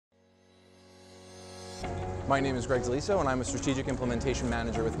My name is Deliso, and I'm a Strategic Implementation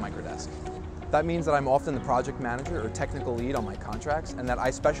Manager with Microdesk. That means that I'm often the project manager or technical lead on my contracts, and that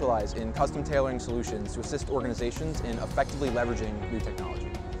I specialize in custom tailoring solutions to assist organizations in effectively leveraging new technology.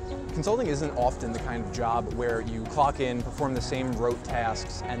 Consulting isn't often the kind of job where you clock in, perform the same rote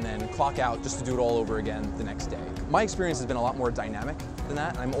tasks, and then clock out just to do it all over again the next day. My experience has been a lot more dynamic than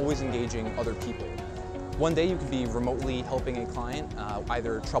that, and I'm always engaging other people. One day you could be remotely helping a client,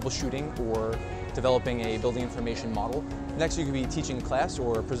 either troubleshooting or developing a building information model. Next you could be teaching a class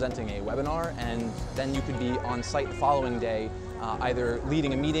or presenting a webinar, and then you could be on site the following day, either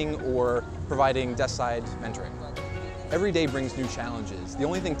leading a meeting or providing desk-side mentoring. Every day brings new challenges. The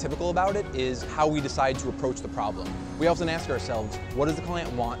only thing typical about it is how we decide to approach the problem. We often ask ourselves, what does the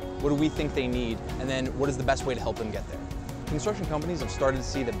client want? What do we think they need? And then what is the best way to help them get there? Construction companies have started to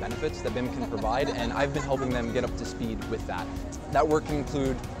see the benefits that BIM can provide, and I've been helping them get up to speed with that. That work can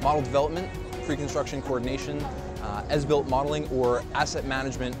include model development, pre-construction coordination, as-built modeling, or asset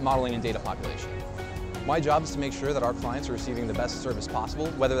management, modeling, and data population. My job is to make sure that our clients are receiving the best service possible,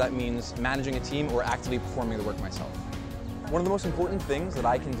 whether that means managing a team or actively performing the work myself. One of the most important things that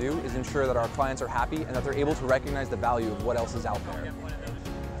I can do is ensure that our clients are happy and that they're able to recognize the value of what else is out there.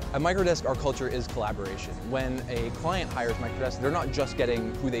 At Microdesk, our culture is collaboration. When a client hires Microdesk, they're not just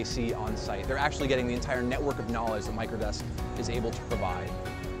getting who they see on site. They're actually getting the entire network of knowledge that Microdesk is able to provide.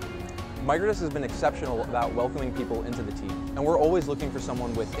 Microdesk has been exceptional about welcoming people into the team, and we're always looking for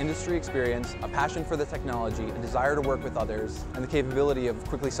someone with industry experience, a passion for the technology, a desire to work with others, and the capability of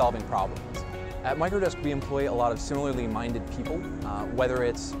quickly solving problems. At Microdesk, we employ a lot of similarly minded people, whether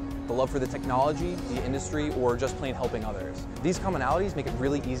it's the love for the technology, the industry, or just plain helping others. These commonalities make it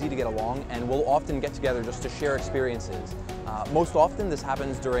really easy to get along, and we'll often get together just to share experiences. Most often this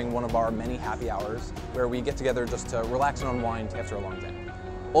happens during one of our many happy hours, where we get together just to relax and unwind after a long day.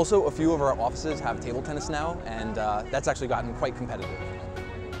 Also, a few of our offices have table tennis now, and that's actually gotten quite competitive.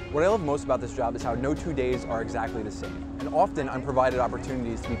 What I love most about this job is how no 2 days are exactly the same, and often I'm provided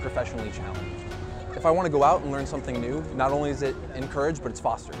opportunities to be professionally challenged. If I want to go out and learn something new, not only is it encouraged, but it's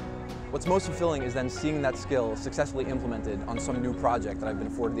fostered. What's most fulfilling is then seeing that skill successfully implemented on some new project that I've been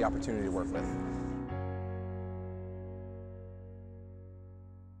afforded the opportunity to work with.